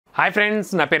Hi friends,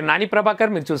 నా పేరు నాని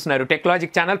ప్రభాకర్ మీరు చూస్తున్నారు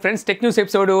technologic channel friends tech news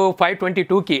episode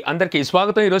 522 కి అందరికీ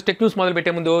స్వాగతం. ఈరోజు టెక్ న్యూస్ మొదలు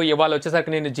పెట్టే ముందు ఇవాళ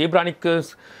వచ్చేసరికి నేను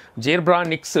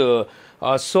Zebronics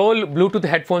soul Bluetooth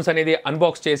head phones అనేది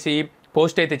అన్బాక్స్ చేసి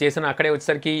పోస్ట్ అయితే చేశాను. అక్కడే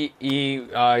వచ్చేసరికి ఈ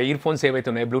ఇయర్ ఫోన్స్ ఏవైతే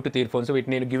ఉన్నాయో బ్లూటూత్ ఇయర్ ఫోన్స్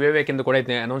వీటిని నేను గివ్ అవే కింద కూడా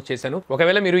అయితే అనౌన్స్ చేశాను.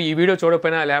 ఒకవేళ మీరు ఈ వీడియో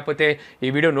చూడకపోయినా లేకపోతే ఈ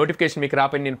వీడియో నోటిఫికేషన్ మీకు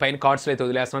రాపోయినా నేను పైన కార్డ్స్లో అయితే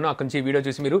వదిలేస్తున్నాను. అక్కడి నుంచి ఈ వీడియో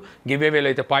చూసి మీరు గివ్ అవేలో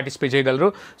అయితే పార్టిసిపేట్ చేయగలరు.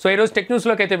 సో ఈరోజు టెక్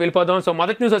న్యూస్లోకి అయితే వెళ్ళిపోదాం. సో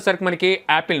మొదటి న్యూస్ వచ్చేసరికి మనకి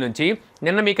యాపిల్ నుంచి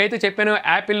నిన్న మీకైతే చెప్పాను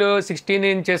యాపిల్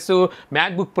 16 ఇంచెస్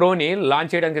మ్యాక్బుక్ ప్రోని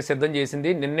లాంచ్ చేయడానికి సిద్ధం చేసింది.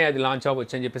 నిన్నే అది లాంచ్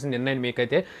అవ్వచ్చు అని చెప్పేసి నిన్న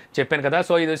మీకైతే చెప్పాను కదా.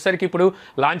 సో ఇది వచ్చేసరికి ఇప్పుడు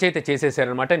లాంచ్ అయితే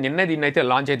చేసేసారనమాట. నిన్నే దీన్ని అయితే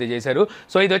లాంచ్ అయితే చేశారు.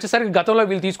 సో ఇది వచ్చేసరికి గతంలో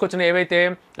వీళ్ళు తీసుకొచ్చిన ఏవైతే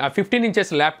 15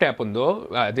 ఇంచెస్ ల్యాప్టాప్ ఉందో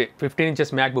అదే 15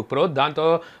 ఇంచెస్ మ్యాక్బుక్ ప్రో దాంతో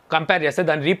కంపేర్ చేస్తే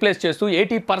దాన్ని రీప్లేస్ చేస్తూ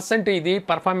 80% ఇది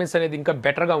పర్ఫార్మెన్స్ అనేది ఇంకా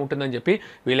బెటర్గా ఉంటుందని చెప్పి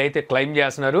వీళ్ళైతే క్లెయిమ్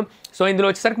చేస్తున్నారు. సో ఇందులో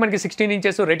వచ్చేసరికి మనకి 16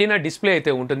 ఇంచెస్ రెటీనా డిస్ప్లే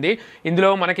అయితే ఉంటుంది. ఇందులో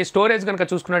మనకి స్టోరేజ్ కనుక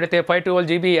చూసుకున్నట్టయితే 512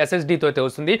 GB SSDతో అయితే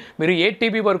వస్తుంది. మీరు 8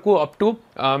 TB వరకు అప్ టు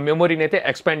మెమొరీని అయితే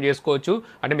ఎక్స్పాండ్ చేసుకోవచ్చు.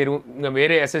 అంటే మీరు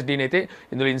వేరే SSDని అయితే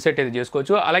ఇందులో ఇన్సర్ట్ అయితే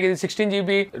చేసుకోవచ్చు. అలాగే ఇది 16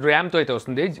 GB ర్యామ్తో అయితే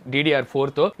వస్తుంది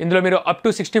DDR4తో. ఇందులో మీరు అప్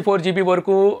టు 64 GB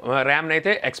వరకు ర్యామ్ని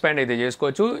అయితే ఎక్స్పాండ్ అయితే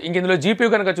చేసుకోవచ్చు. ఇంక ఇందులో GPU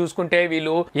కనుక చూసుకుంటే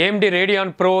వీళ్ళు AMD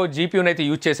రేడియాన్ ప్రో GPUని అయితే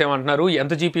యూజ్ చేసేమంటున్నారు.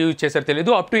 ఎంత GPU యూజ్ చేశారో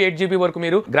తెలియదు. అప్ టు 8 GB వరకు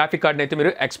మీరు గ్రాఫిక్ కార్డ్ని అయితే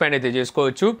మీరు ఎక్స్పాండ్ అయితే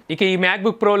చేసుకోవచ్చు. ఇక ఈ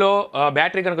మ్యాక్బుక్ ప్రోలో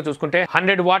బ్యాటరీ కనుక చూసుకుంటే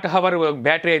 100 వాట్-హవర్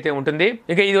బ్యాటరీ అయితే ఉంటుంది.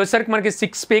 ఇక ఇది వచ్చేసరికి మనకి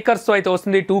 6 స్పీకర్స్ తో అయితే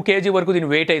వస్తుంది. 2 kg వరకు దీని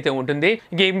వెయిట్ అయితే ఉంటుంది.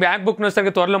 ఇక ఈ మ్యాక్బుక్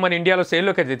వచ్చేసరికి త్వరలో మన ఇండియాలో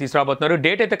సేల్లోకి అయితే తీసుకురాబోతున్నారు.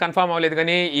 డేట్ అయితే కన్ఫర్మ్ అవ్వలేదు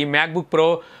కానీ ఈ మ్యాక్బుక్ ప్రో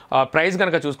ప్రైస్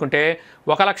కనుక చూసుకుంటే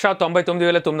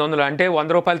 1,99,900 అంటే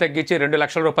 ₹100 తగ్గించి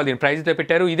 ₹2,00,000 దీని ప్రైస్ అయితే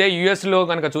పెట్టారు. ఇదే యూఎస్లో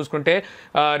కనుక చూసుకుంటే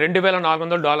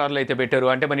 $2,400 అయితే పెట్టారు.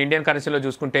 అంటే మన ఇండియన్ కరెన్సీలో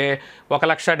చూసుకుంటే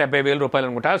 ₹1,70,000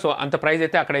 అనుకుంటా. సో అంత ప్రైస్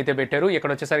అయితే అక్కడైతే పెట్టారు. ఇక్కడ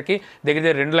వచ్చేసరికి దగ్గర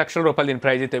 ₹2,00,000 దీని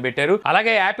ప్రైస్ అయితే పెట్టారు.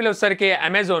 అలాగే యాపిల్ వచ్చేసరికి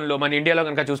అమెజాన్లో మన ఇండియాలో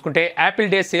కనుక చూసుకుంటే యాపిల్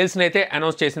డే సేల్స్ని అయితే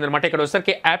అనౌన్స్ చేసింది అనమాట. ఇక్కడ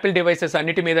వచ్చేసరికి యాపిల్ డివైసెస్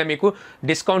అన్నిటి మీద మీకు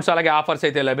డిస్కౌంట్స్ అలాగే ఆఫర్స్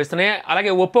అయితే లభిస్తున్నాయి.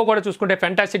 అలాగే ఒప్పో కూడా చూసుకుంటే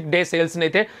ఫెంటాస్టిక్ డే సేల్స్ని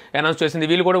అయితే అనౌన్స్ చేసింది.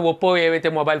 వీళ్ళు కూడా ఒప్పో ఏవైతే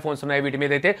మొబైల్ ఫోన్స్ ఉన్నాయో వీటి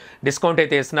మీద అయితే డిస్కౌంట్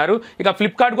అయితే ఇస్తున్నారు. ఇక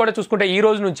ఫ్లిప్కార్ట్ కూడా చూసుకుంటే ఈ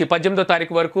రోజు నుంచి 18వ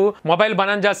తారీఖు వరకు మొబైల్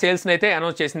బనాంజా సేల్స్ని అయితే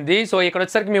అనౌన్స్ చేసింది. సో ఇక్కడ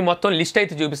వచ్చేసరికి మేము మొత్తం లిస్ట్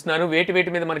అయితే చూపిస్తున్నాను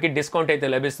వేటి మీద మనకి డిస్కౌంట్ అయితే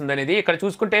లభిస్తుంది అనేది. ఇక్కడ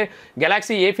చూసుకుంటే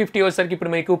గెలాక్సీ A50 వచ్చేసరికి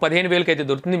ఇప్పుడు మీకు 15,000 అయితే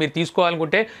దొరుకుతుంది. మీరు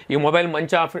తీసుకోవాలనుకుంటే ఈ మొబైల్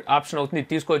మంచి ఆప్షన్ అవుతుంది,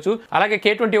 తీసుకోవచ్చు. అలాగే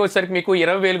K20 వచ్చేసరికి మీకు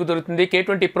 20,000 దొరుకుతుంది.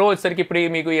 K20 Pro వచ్చేసరికి ఇప్పుడు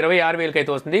మీకు 26,000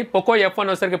 అయితే వస్తుంది. పోకో F1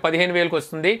 వచ్చేసరికి 15,000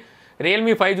 వస్తుంది.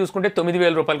 రియల్మీ 5 చూసుకుంటే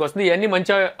 ₹9,000 వస్తుంది. ఇవన్నీ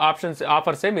మంచి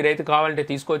ఆఫర్సే, మీరైతే కావాలంటే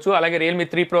తీసుకోవచ్చు. అలాగే రియల్మీ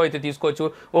 3 Pro అయితే తీసుకోవచ్చు.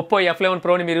 ఒప్పో F11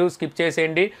 Proని మీరు స్కిప్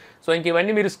చేసేయండి. సో ఇంక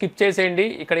ఇవన్నీ మీరు స్కిప్ చేసేయండి.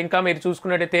 ఇక్కడ ఇంకా మీరు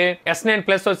చూసుకున్నట్టయితే S9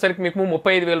 Plus వచ్చేసరికి మీకు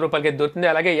 ₹35,000 అయితే దొరుకుతుంది.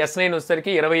 అలాగే S9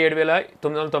 వచ్చేసరికి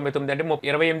 27,999 అంటే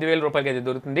 ₹28,000 అయితే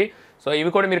దొరుకుతుంది. సో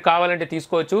ఇవి కూడా మీరు కావాలంటే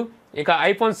తీసుకోవచ్చు. ఇక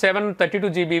iPhone 7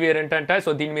 32GB వేరియంట్ అంట. సో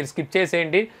దీన్ని మీరు స్కిప్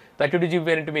చేసేయండి. 32GB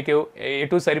వేరియంట్ మీకు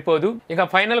ఎటు సరిపోదు. ఇక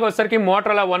ఫైనల్గా వచ్చేసరికి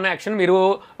మోటరోలా వన్ యాక్షన్ మీరు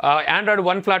ఆండ్రాయిడ్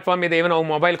వన్ ప్లాట్ఫామ్ మీద ఏమైనా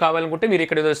మొబైల్ కావాలనుకుంటే మీరు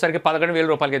ఇక్కడ వచ్చేసరికి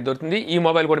 ₹11,000 అయితే దొరుకుతుంది. ఈ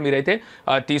మొబైల్ కూడా మీరైతే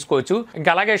తీసుకోవచ్చు. ఇంకా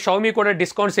అలాగే షామీ కూడా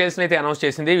డిస్కౌంట్ సేల్స్ అయితే అనౌన్స్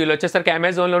చేసింది. వీళ్ళు వచ్చేసరికి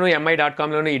అమెజాన్లోను mi.com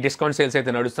ఈ డిస్కౌంట్ సేల్స్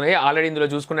అయితే నడుస్తున్నాయి. ఆల్రెడీ ఇందులో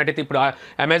చూసుకున్నట్టయితే ఇప్పుడు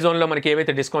అమెజాన్లో మనకి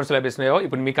ఏవైతే డిస్కౌంట్స్ లభిస్తున్నాయో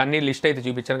ఇప్పుడు మీకు అన్ని లిస్ట్ అయితే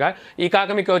చూపించాను. ఈ కాక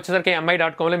మీకు వచ్చేసరికి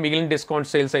mi.com మిగిలిన డిస్కౌంట్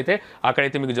సేల్స్ అయితే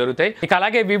అక్కడైతే మీకు జరుగుతాయి. ఇక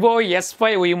అలాగే వివో S5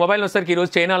 ఈ మొబైల్ వచ్చేసరికి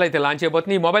ఈరోజు చైనాలో అయితే లాంచ్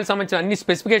అయిపోతుంది. ఈ మొబైల్ సంబంధించిన అన్ని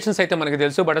స్పెసిఫికేషన్స్ అయితే మనకు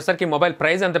తెలుసు. బట్ వచ్చేసరికి మొబైల్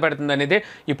ప్రైస్ ఎంత పెడుతుంది అనేది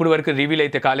ఇప్పుడు వరకు రివీల్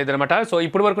అయితే కాలేదన్నమాట. సో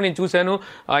ఇప్పుడు వరకు నేను చూశాను,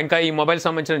 ఇంకా ఈ మొబైల్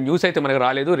సంబంధించిన న్యూస్ అయితే మనకు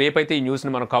రాలేదు. రేపైతే ఈ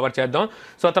న్యూస్ని మనం కవర్ చేద్దాం.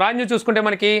 సో తర్వాత న్యూస్ చూసుకుంటే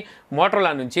మనకి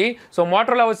మోటరోలా నుంచి. సో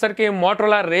మోటరోలా వచ్చేసరికి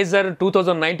మోటరోలా రేజర్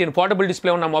 2019 పోర్టబుల్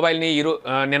డిస్ప్లే ఉన్న మొబైల్ని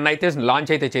నిన్నైతే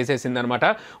లాంచ్ అయితే చేసేసింది అనమాట.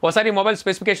 ఒకసారి ఈ మొబైల్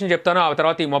స్పెసిఫికేషన్ చెప్తాను, ఆ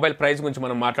తర్వాత ఈ మొబైల్ ప్రైస్ గురించి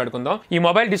మనం మాట్లాడుకుందాం. ఈ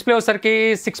మొబైల్ డిస్ప్లే వచ్చేసరికి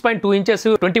 6.2 ఇంచెస్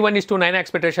 21:9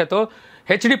 ఆస్పెక్ట్ రేషియోతో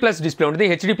HD+ డిస్ప్లే ఉంటుంది.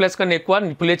 HD+ కన్నా ఎక్కువ,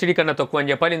 ఫుల్ HD కన్నా తక్కువ అని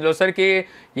చెప్పాలి. ఇందులో వచ్చరికి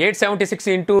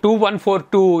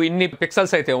 876x2142 ఇన్ని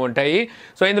పిక్సెల్స్ అయితే ఉంటాయి.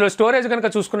 సో ఇందులో స్టోరేజ్ కనుక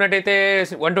చూసుకున్నట్టయితే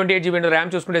 128GB ఉంటుంది.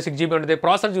 ర్యామ్ చూసుకుంటే 6GB ఉంటుంది.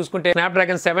 ప్రాసెసర్ చూసుకుంటే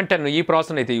స్నాప్డ్రాగన్ 710 ఈ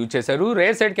ప్రాసెసర్ అయితే యూజ్ చేశారు.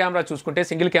 రేర్ సైడ్ కెమెరా చూసుకుంటే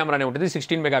సింగిల్ కెమెరానే ఉంటుంది,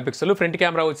 16 మెగాపిక్సెల్. ఫ్రంట్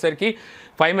కెమెరా వచ్చేసరికి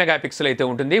 5 మెగాపిక్సెల్ అయితే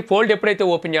ఉంటుంది. ఫోల్డ్ ఎప్పుడైతే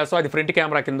ఓపెన్ చేస్తామో అది ఫ్రంట్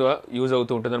కెమెరా కింద యూజ్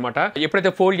అవుతూ ఉంటుంది అనమాట.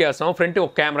 ఎప్పుడైతే ఫోల్డ్ చేస్తామో ఫ్రంట్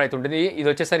ఒక కెమెరా అయితే ఉంటుంది, ఇది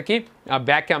వచ్చేసరికి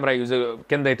బ్యాక్ కెమెరా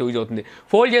కింద అయితే యూజ్ అవుతుంది.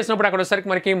 ఫోల్డ్ చేసినప్పుడు అక్కడ వచ్చేసరికి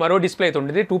మనకి మరో డిస్ప్లే అయితే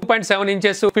ఉంటుంది. 2.7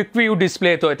 ఇంచెస్ క్విక్ వ్యూ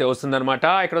డిస్ప్లేతో అయితే వస్తుంది అనమాట.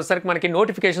 ఇక్కడ వచ్చేసరికి మనకి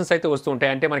నోటిఫికేషన్స్ అయితే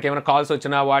వస్తుంటాయి. అంటే మనకి ఏమైనా కాల్స్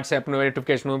వచ్చినా వాట్సాప్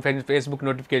నోటిఫికేషన్, ఫేస్బుక్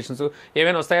నోటిఫికేషన్స్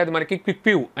ఏమైనా వస్తాయి, అది మనకి క్విక్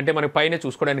వ్యూ అంటే మనకి పైన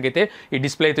చూసుకోవడానికి అయితే ఈ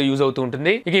డిస్ప్లే అయితే యూజ్ అవుతూ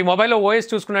ఉంటుంది. ఇక ఈ మొబైల్లో OS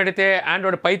చూసుకున్నట్టయితే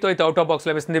ఆండ్రాయిడ్ 5తో అయితే అవుట్ ఆఫ్ బాక్స్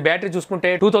లభిస్తుంది. బ్యాటరీ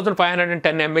చూసుకుంటే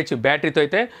 2510 mAh బ్యాటరీతో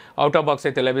అయితే అవుట్ ఆఫ్ బాక్స్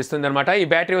అయితే లభిస్తుంది అనమాట. ఈ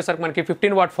బ్యాటరీ వచ్చేసరికి మనకి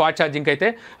 15 వాట్ ఫాస్ట్ ఛార్జింగ్ అయితే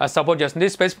సపోర్ట్ చేస్తుంది.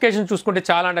 స్పెసిఫికేషన్ చూసుకుంటే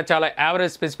చాలా అంటే చాలా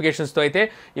యావరేజ్ స్పెసిఫికేషన్స్తో అయితే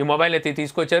ఈ మొబైల్ అయితే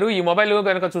తీసుకొచ్చారు. ఈ మొబైల్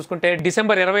కనుక చూసుకుంటే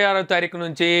డిసెంబర్ 26వ తారీఖు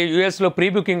నుంచి యూఎస్లో ప్రీ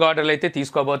బుకింగ్ ఆర్డర్లు అయితే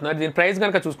తీసుకోబోతున్నారు. దీని ప్రైస్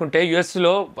కనుక చూసుకుంటే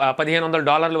యూఎస్లో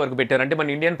 $1,500 వరకు పెట్టారు. అంటే మన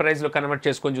ఇండియన్ ప్రైస్లో కన్వర్ట్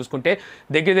చేసుకొని చూసుకుంటే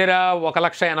దగ్గర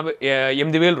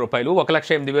 $1,88,000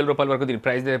 $1,08,000 వరకు దీని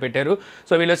ప్రైస్ అయితే పెట్టారు.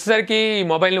 సో వీళ్ళు వచ్చేసరికి ఈ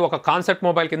మొబైల్ని ఒక కాన్సెప్ట్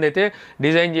మొబైల్ కింద అయితే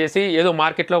డిజైన్ చేసి ఏదో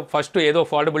మార్కెట్లో ఫస్ట్ ఏదో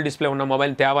ఫోల్డబుల్ డిస్ప్లే ఉన్న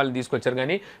మొబైల్ తేవాలని తీసుకొచ్చారు.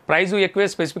 కానీ ప్రైస్ ఎక్కువే,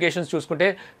 స్పెసిఫికేషన్స్ చూసుకుంటే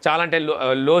చాలా అంటే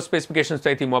లో స్పెసిఫికేషన్స్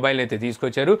అయితే ఈ మొబైల్ని అయితే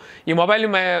తీసుకొచ్చారు. ఈ మొబైల్ని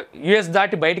యూఎస్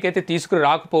దాటి బయటకి అయితే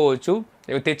తీసుకురాకపోవచ్చు,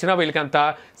 తెచ్చినా వీళ్ళకి అంత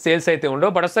సేల్స్ అయితే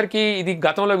ఉండవు. బట్ ఒకసారికి ఇది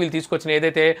గతంలో వీళ్ళు తీసుకొచ్చిన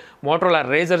ఏదైతే మోటరోలా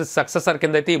రేజర్ సక్సెసర్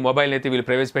కింద అయితే ఈ మొబైల్ అయితే వీళ్ళు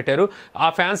ప్రవేశపెట్టారు. ఆ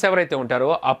ఫ్యాన్స్ ఎవరైతే ఉంటారో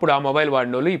అప్పుడు ఆ మొబైల్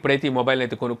వాడిన వాళ్ళు ఇప్పుడైతే ఈ మొబైల్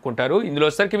అయితే కొనుక్కుంటారు. ఇందులో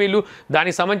వచ్చేసరికి వీళ్ళు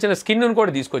దానికి సంబంధించిన స్కిన్ను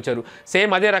కూడా తీసుకొచ్చారు.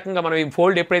 సేమ్ అదే రకంగా మనం ఈ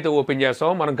ఫోల్డ్ ఎప్పుడైతే ఓపెన్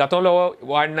చేస్తామో మనం గతంలో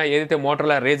వాడిన ఏదైతే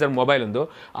మోటరోలా రేజర్ మొబైల్ ఉందో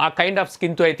ఆ కైండ్ ఆఫ్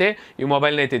స్కిన్తో అయితే ఈ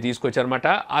మొబైల్ని అయితే తీసుకొచ్చారనమాట.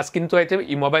 ఆ స్కిన్తో అయితే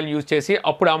ఈ మొబైల్ యూజ్ చేసి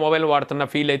అప్పుడు ఆ మొబైల్ వాడుతున్న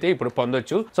ఫీల్ అయితే ఇప్పుడు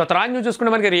పొందొచ్చు. సో తర్వాత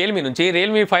చూసుకుంటే మనకి రియల్మీ నుంచి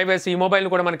రియల్మీ 5S ఈ మొబైల్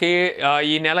కూడా మనకి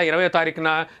ఈ నెల 20వ తారీఖున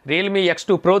రియల్మీ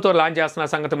X2 Proతో లాంచ్ చేస్తున్న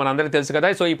సంగతి మనందరికీ తెలుసు కదా.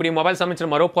 సో ఇప్పుడు ఈ మొబైల్ సంబంధించిన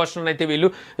మరో పోస్టర్ అయితే వీళ్ళు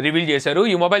రివీల్ చేశారు.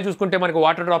 ఈ మొబైల్ చూసుకుంటే మనకి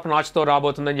వాటర్ డ్రాప్ నాచ్తో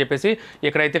రాబోతుందని చెప్పేసి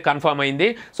ఇక్కడైతే కన్ఫర్మ్ అయింది.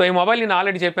 సో ఈ మొబైల్ నేను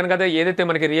ఆల్రెడీ చెప్పాను కదా, ఏదైతే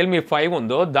మనకి రియల్మీ 5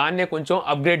 ఉందో దాన్నే కొంచెం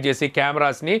అప్గ్రేడ్ చేసి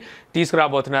కెమెరాస్ని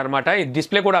తీసుకురాబోతున్నారు అనమాట. ఈ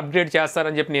డిస్ప్లే కూడా అప్గ్రేడ్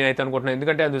చేస్తారని చెప్పి నేనైతే అనుకుంటున్నాను.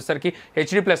 ఎందుకంటే అది వచ్చేసరికి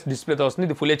HD+ డిస్ప్లేతో వస్తుంది,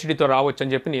 ఇది ఫుల్ HDతో రావచ్చు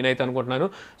అని చెప్పి నేనైతే అనుకుంటున్నాను.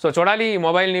 సో చూడాలి ఈ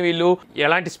మొబైల్ని వీళ్ళు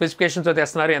ఎలాంటి స్పెసిఫికేషన్స్తో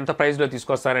తెస్తున్నారు, ఎంత ప్రైస్లో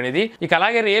తీసుకొస్తారనేది. ఇక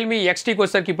అలాగే రియల్మీ XTకి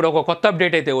వచ్చేసరికి ఇప్పుడు ఒక కొత్త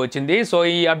అప్డేట్ అయితే వచ్చింది. సో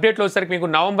ఈ అప్డేట్లో వచ్చేసరికి మీకు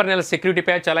నవంబర్ నెల సెక్యూరిటీ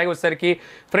ప్యాచ్, అలాగే వచ్చేసరికి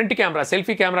ఫ్రంట్ కెమెరా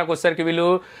సెల్ఫీ కెమెరాకి వచ్చేసరికి వీళ్ళు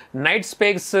నైట్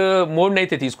స్పేస్ మోడ్ని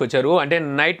అయితే తీసుకొచ్చారు. అంటే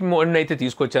నైట్ మోడ్ని అయితే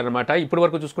తీసుకొచ్చారు అనమాట. ఇప్పటి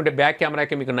వరకు చూసుకుంటే బ్యాక్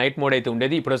కెమెరాకి మీకు నైట్ మోడ్ అయితే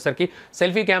ఉండేది. ఇప్పుడు వచ్చేసరికి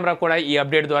సెల్ఫీ కెమెరా కూడా ఈ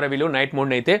అప్డేట్ ద్వారా వీళ్ళు నైట్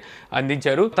మోడ్ని అయితే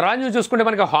అందించారు. తర్వాత చూసుకుంటే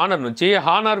మనకి హానర్ నుంచి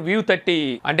హానర్ V30,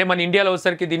 అంటే మన ఇండియాలో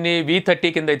వచ్చేసరికి దీన్ని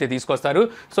V30 కింద అయితే తీసుకొస్తారు.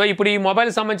 సో ఇప్పుడు ఈ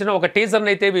మొబైల్ సంబంధించిన ఒక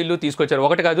టీజర్ని అయితే వీళ్ళు తీసుకొచ్చారు.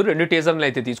 ఒకటి కాదు, 2 టీజర్లు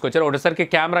అయితే తీసుకొచ్చారు. ఒకటిసరికి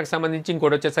కెమెరాకి సంబంధించి,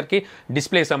 ఇంకోటి వచ్చేసరికి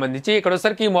డిస్ప్లేకి సంబంధించి. ఇక్కడ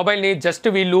వచ్చేసరికి ఈ మొబైల్ని జస్ట్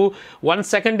వీళ్ళు 1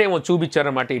 సెకండ్ ఏమో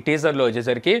చూపించారన్నమాట ఈ టీజర్లో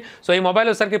వచ్చేసరికి. సో ఈ మొబైల్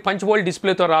వచ్చేసరికి పంచ్ హోల్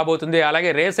డిస్ప్లేతో రాబోతుంది. అలాగే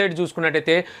రే సైడ్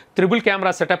చూసుకున్నట్టయితే ట్రిపుల్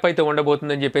కెమెరా సెటప్ అయితే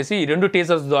ఉండబోతుందని చెప్పేసి ఈ 2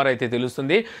 టీజర్స్ ద్వారా అయితే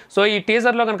తెలుస్తుంది. సో ఈ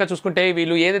టీజర్లో కనుక చూసుకుంటే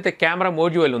వీళ్ళు ఏదైతే కెమెరా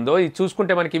మోడ్యూల్ ఉందో ఇది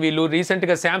చూసుకుంటే మనకి వీళ్ళు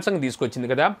రీసెంట్గా శాంసంగ్ తీసుకొచ్చింది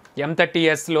కదా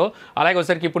M30Sలో, అలాగే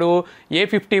వచ్చేసరికి ఇప్పుడు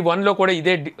A51లో కూడా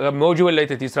ఇదే మోడ్యూల్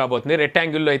అయితే తీసుకురాబోతుంది.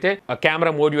 రెక్టాంగిల్లో అయితే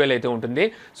కెమెరా మోడ్యూల్ అయితే ఉంటుంది.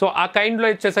 సో ఆ కైండ్లో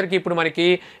వచ్చేసరికి ఇప్పుడు మనకి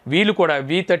వీళ్ళు కూడా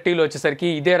V30లో వచ్చేసరికి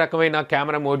ఇదే రకమైన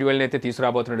కెమెరా మోడ్యూల్ని అయితే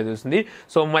తీసుకురాబోతున్నట్టు తెలుస్తుంది.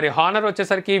 సో మరి హానర్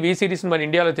వచ్చేసరికి V సిరీస్ని మన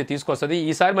ఇండియాలో అయితే తీసుకొస్తుంది.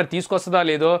 ఈసారి మరి తీసుకొస్తుందా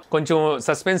లేదో కొంచెం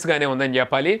సస్పెన్స్గానే ఉందని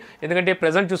చెప్పాలి. ఎందుకంటే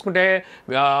ప్రెజెంట్ చూసుకుంటే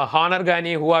హానర్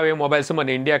కానీ హువావే మొబైల్స్ మన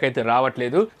ఇండియాకి అయితే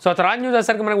రావట్లేదు. సో తర్వాత న్యూస్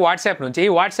వచ్చేసరికి మనకి వాట్సాప్ నుంచి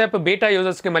వాట్సాప్ బీటా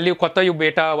యూజర్స్కి మళ్ళీ కొత్త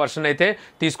బీటా వర్షన్ అయితే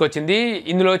తీసుకొచ్చింది.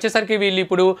 ఇందులో వచ్చేసరికి వీళ్ళు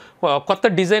ఇప్పుడు కొత్త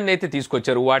డిజైన్ అయితే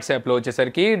తీసుకొచ్చారు. వాట్సాప్లో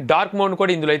వచ్చేసరికి డార్క్ మోడ్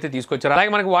కూడా ఇందులో అయితే తీసుకొచ్చారు. అలాగే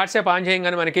మనకి వాట్సాప్ ఆన్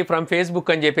చేయగానే మనకి ఫ్రమ్ ఫేస్బుక్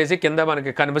అని చెప్పేసి కింద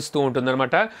మనకి కనిపిస్తూ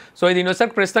ఉంటుందన్నమాట. సో ఇది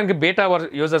వచ్చేసరికి ప్రస్తుతానికి బీటా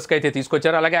యూజర్స్కి అయితే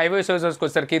తీసుకొచ్చారు. అలాగే iOS యూజర్స్కి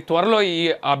వచ్చేసరికి త్వరలో ఈ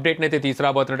అప్డేట్ని అయితే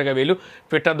తీసుకురాబోతున్నట్టుగా వీళ్ళు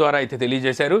ట్విట్టర్ ద్వారా అయితే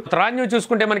తెలియజేశారు. తర్వాత న్యూస్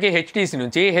చూసుకుంటే మనకి HTC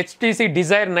నుంచి HTC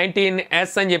Desire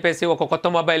 19S అని చెప్పేసి ఒక కొత్త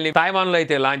మొబైల్ ని తైవాన్ లో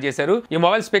అయితే లాంచ్ చేశారు. ఈ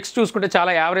మొబైల్ స్పెక్స్ చూసుకుంటే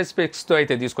చాలా యావరేజ్ స్పెక్స్ తో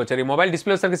అయితే తీసుకొచ్చారు. ఈ మొబైల్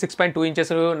డిస్ప్లే సరికి 6.2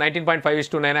 ఇంచెస్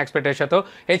 19.5:9 ఎక్స్పెక్టేషన్ తో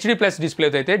HD+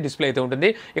 డిస్ప్లేతో అయితే డిస్ప్లే అయితే ఉంటుంది.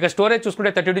 ఇక స్టోరేజ్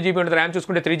చూసుకుంటే 32 GB ఉంటుంది, ర్యామ్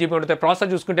చూసుకుంటే 3 GB ఉంటుంది. ప్రాసెసర్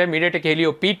చూసుకుంటే MediaTek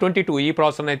Helio P22 ఈ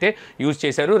ప్రాసెసర్ అయితే యూజ్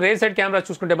చేశారు. రేర్ సైడ్ కెమెరా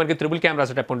చూసుకుంటే మనకి ట్రిపుల్ కెమెరా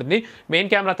సెటప్ ఉంటుంది. Main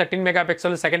camera 13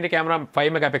 megapixel, secondary camera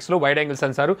 5 megapixel wide angle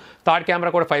censor, third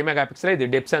camera కూడా 5 మెగాపిక్సెల్, ఇది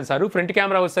డెప్త్ సెన్సార్. ఫ్రంట్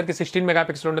కెమెరా వచ్చేసరికి 16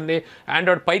 మెగాపిక్సెల్ ఉంటుంది.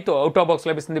 ఆండ్రాయిడ్ పైతో అవుట్ ఆఫ్ బాక్స్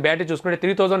లభిస్తుంది. బ్యాటరీ చూసుకుంటే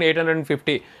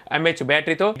 3850 mAh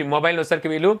బ్యాటరీతో ఈ మొబైల్ వచ్చేసరికి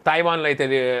వీళ్ళు తైవాన్ లో అయితే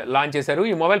లాంచ్ చేశారు.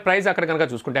 ఈ మొబైల్ ప్రైస్ అక్కడ కనుక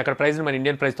చూసుకుంటే అక్కడ ప్రైస్ మన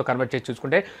ఇండియన్ ప్రైస్ తో కన్వర్ట్ చేసి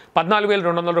చూసుకుంటే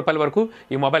 $14,200 వరకు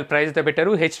ఈ మొబైల్ ప్రైస్ అయితే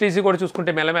పెట్టారు. HTC కూడా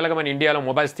చూసుకుంటే మెల్లమెల్లగా మన ఇండియాలో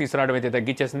మొబైల్స్ తీసుకురావడం అయితే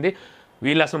తగ్గించేసింది.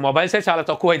 వీళ్ళు అసలు మొబైల్సే చాలా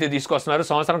తక్కువ అయితే తీసుకొస్తున్నారు.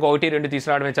 సంవత్సరానికి 1-2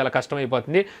 తీసుకురావడమే చాలా కష్టం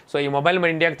అయిపోతుంది. సో ఈ మొబైల్ మన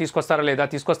ఇండియాకి తీసుకొస్తారా లేదా,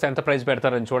 తీసుకొస్తే ఎంత ప్రైస్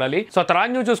పెడతారని చూడాలి. సో తర్వాత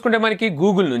న్యూస్ చూసుకుంటే మనకి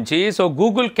గూగుల్ నుంచి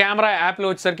గూగుల్ కెమెరా యాప్లో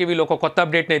వచ్చేసరికి వీళ్ళు ఒక కొత్త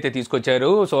అప్డేట్ని అయితే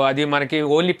తీసుకొచ్చారు. సో అది మనకి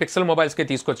ఓన్లీ పిక్సెల్ మొబైల్స్కి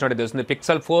తీసుకొచ్చినట్టు తెలుస్తుంది.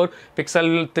 పిక్సెల్ 4,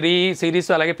 పిక్సెల్ 3 సిరీస్,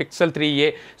 అలాగే పిక్సెల్ 3a.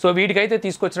 సో వీటికైతే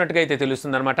తీసుకొచ్చినట్టుగా అయితే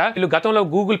తెలుస్తుంది అనమాట. వీళ్ళు గతంలో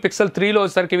గూగుల్ పిక్సెల్ 3లో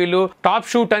వచ్చేసరికి వీళ్ళు టాప్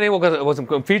షూట్ అనే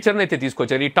ఒక ఫీచర్ని అయితే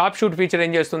తీసుకొచ్చారు. ఈ టాప్ షూట్ ఫీచర్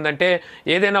ఏం చేస్తుందంటే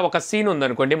ఏదైనా ఒక సీన్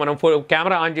ఉందనుకో, అనుకోండి, మనం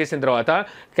కెమెరా ఆన్ చేసిన తర్వాత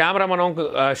కెమెరా మనం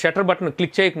షట్టర్ బటన్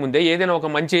క్లిక్ చేయకముందే ఏదైనా ఒక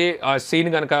మంచి సీన్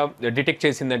కనుక డిటెక్ట్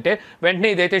చేసిందంటే వెంటనే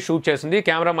ఇదైతే షూట్ చేస్తుంది.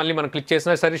 కెమెరా మళ్ళీ మనం క్లిక్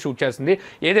చేసినా సరే షూట్ చేస్తుంది.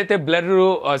 ఏదైతే బ్లర్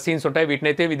సీన్స్ ఉంటాయి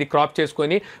వీటినైతే ఇది క్రాప్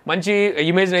చేసుకొని మంచి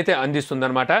ఇమేజ్ని అయితే అందిస్తుంది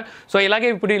అనమాట. సో ఇలాగే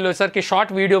ఇప్పుడు వీళ్ళు వచ్చేసరికి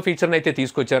షార్ట్ వీడియో ఫీచర్ని అయితే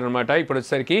తీసుకొచ్చారనమాట. ఇప్పుడు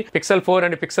వచ్చేసరికి Pixel 4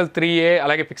 అండ్ Pixel 3a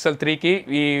అలాగే Pixel 3కి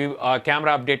ఈ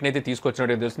కెమెరా అప్డేట్ని అయితే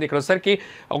తీసుకొచ్చినట్టు తెలుస్తుంది. ఇక్కడ వచ్చేసరికి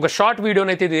ఒక షార్ట్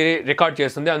వీడియోని అయితే ఇది రికార్డ్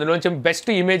చేస్తుంది, అందులోంచి బెస్ట్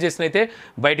ఇమేజెస్ని అయితే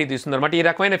బయటికి తీస్తుంది అనమాట. ఈ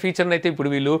రకమైన ఫీచర్ని అయితే ఇప్పుడు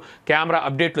వీళ్ళు కెమెరా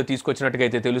అప్డేట్లో తీసుకొచ్చినట్టుగా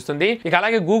అయితే తెలుస్తుంది. ఇక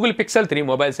అలాగే గూగుల్ Pixel 3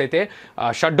 మొబైల్స్ అయితే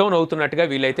షట్ డౌన్ అవుతున్నట్టుగా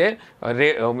వీళ్ళైతే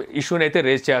ఇష్యూని అయితే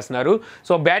రేజ్ చేస్తున్నారు.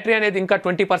 సో బ్యాటరీ అనేది ఇంకా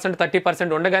 20%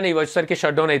 30% ఉండగానే ఇవి వచ్చేసరికి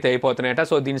షట్ డౌన్ అయితే అయిపోతున్నాయట.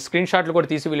 సో దీని స్క్రీన్ షాట్లు కూడా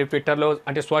తీసి వీళ్ళు ట్విట్టర్లో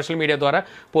అంటే సోషల్ మీడియా ద్వారా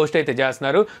పోస్ట్ అయితే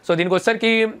చేస్తున్నారు. సో దీనికి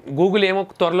వచ్చేసరికి గూగుల్ ఏమో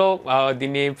త్వరలో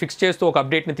దీన్ని ఫిక్స్ చేస్తూ ఒక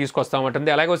అప్డేట్ని తీసుకొస్తామంటుంది.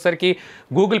 అలాగే వచ్చేసరికి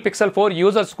గూగుల్ Pixel 4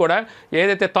 యూజర్స్ కూడా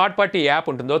ఏదైతే థర్డ్ పార్టీ యాప్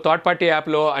ఉంటుందో థర్డ్ పార్టీ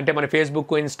యాప్లో అంటే మన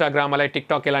ఫేస్బుక్, ఇన్స్టాగ్రామ్ అలాగే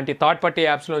టిక్టాక్ ఇలాంటి థర్డ్ పార్టీ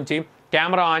యాప్స్లోంచి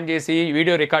కెమెరా ఆన్ చేసి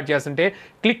వీడియో రికార్డ్ చేస్తుంటే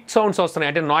క్లిక్ సౌండ్స్ వస్తున్నాయి,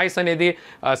 అంటే నాయిస్ అనేది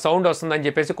సౌండ్ వస్తుందని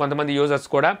చెప్పేసి కొంతమంది యూజర్స్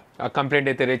కూడా కంప్లైంట్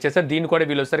అయితే రేజ్ చేస్తారు. దీన్ని కూడా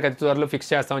వీళ్ళు వచ్చేసరికి అతి త్వరలో ఫిక్స్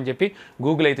చేస్తామని చెప్పి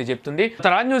గూగుల్ అయితే చెప్తుంది.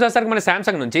 తర్వాత న్యూస్ వచ్చేసరికి మన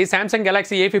సామ్సంగ్ నుంచి సామ్సంగ్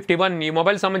గెలాక్సీ A51 ఈ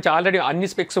మొబైల్ సంబంధించి ఆల్రెడీ అన్ని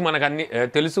స్పెక్స్ మనకు అన్ని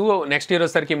తెలుసు. నెక్స్ట్ ఇయర్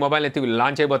వచ్చేసరికి ఈ మొబైల్ అయితే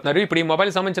లాంచ్ అయిపోతున్నారు. ఇప్పుడు ఈ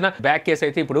మొబైల్ సంబంధించిన బ్యాక్ కేస్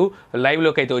అయితే ఇప్పుడు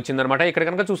లైవ్లోకి అయితే వచ్చిందనమాట. ఇక్కడ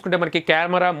కనుక చూసుకుంటే మనకి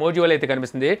కెమెరా మోడ్యూల్ అయితే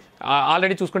కనిపిస్తుంది.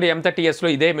 ఆల్రెడీ చూసుకుంటే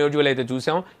M30sలో ఇదే మోడ్యూల్ అయితే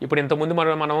చూసాం. ఇప్పుడు ఇంతకుముందు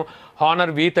మనం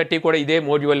హానర్ V30 కూడా ఇదే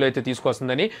మోడ్యూల్లో అయితే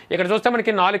తీసుకొస్తుందని. ఇక్కడ చూస్తే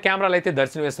మనకి 4 కెమెరాలు అయితే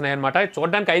దర్శనమిస్తున్నాయి అనమాట.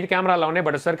 చూడడానికి 5 కెమెరాలు ఉన్నాయి,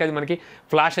 బట్ ఒకసారికి అది మనకి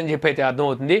ఫ్లాష్ అని చెప్పి అయితే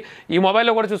అర్థమవుతుంది. ఈ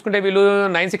మొబైల్లో కూడా చూసుకుంటే వీళ్ళు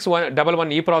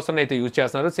 9611 ఈ ప్రాసెసర్ని అయితే యూజ్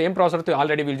చేస్తున్నారు. సేమ్ ప్రాసెసర్తో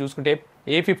ఆల్రెడీ వీళ్ళు చూసుకుంటే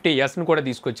A50sని కూడా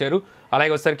తీసుకొచ్చారు.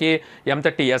 అలాగే వచ్చేసరికి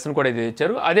M30sని కూడా అయితే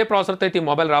ఇచ్చారు. అదే ప్రాసెసర్తో అయితే ఈ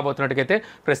మొబైల్ రాబోతున్నట్టుకైతే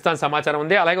ప్రస్తుతం సమాచారం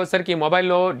ఉంది. అలాగే వచ్చేసరికి ఈ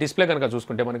మొబైల్లో డిస్ప్లే కనుక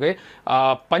చూసుకుంటే మనకి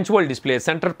punch whole display,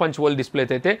 centre punch whole display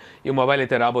అయితే ఈ మొబైల్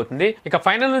అయితే రాబోతుంది. ఇక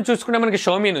ఫైనల్ నుంచి చూసుకుంటే మనకి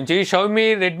షామీ నుంచి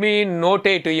రెడ్మీ నోట్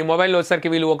 8 ఈ మొబైల్లో వచ్చేసరికి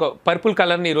వీళ్ళు ఒక పర్పుల్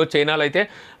కలర్ని ఈరోజు చైనాలో అయితే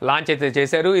లాంచ్ అయితే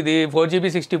చేశారు. ఇది 4GB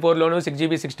 64లోను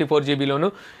 6GB 64GBలోను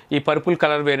ఈ పర్పుల్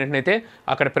కలర్ వేరియంట్ని అయితే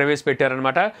అక్కడ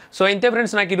ప్రవేశపెట్టారనమాట. సో ఇంతే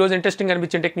ఫ్రెండ్స్, నాకు ఈరోజు ఇంట్రెస్టింగ్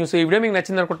అనిపించిన టెక్ న్యూస్. ఈ వీడియో మీకు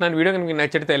నచ్చింది అనుకుంటున్నాను. వీడియో మీకు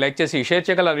నచ్చితే లైక్ చేసి షేర్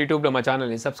చేయగలరు. యూట్యూబ్లో మా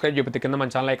ఛానల్ని సబ్స్క్రైబ్ చేయకపోతే కింద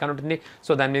మన ఛానల్ ఐకాన్ ఉంటుంది,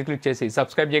 సో దాన్ని మీద క్లిక్ చేసి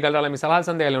సబ్స్క్రైబ్ చేయగలరు. అలా మీ సలహా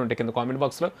సందేహాలు ఉంటే కింద కామెంట్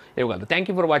బాక్స్లో ఇవ్వగలరు. Thank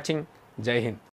you for watching. జై హింద్.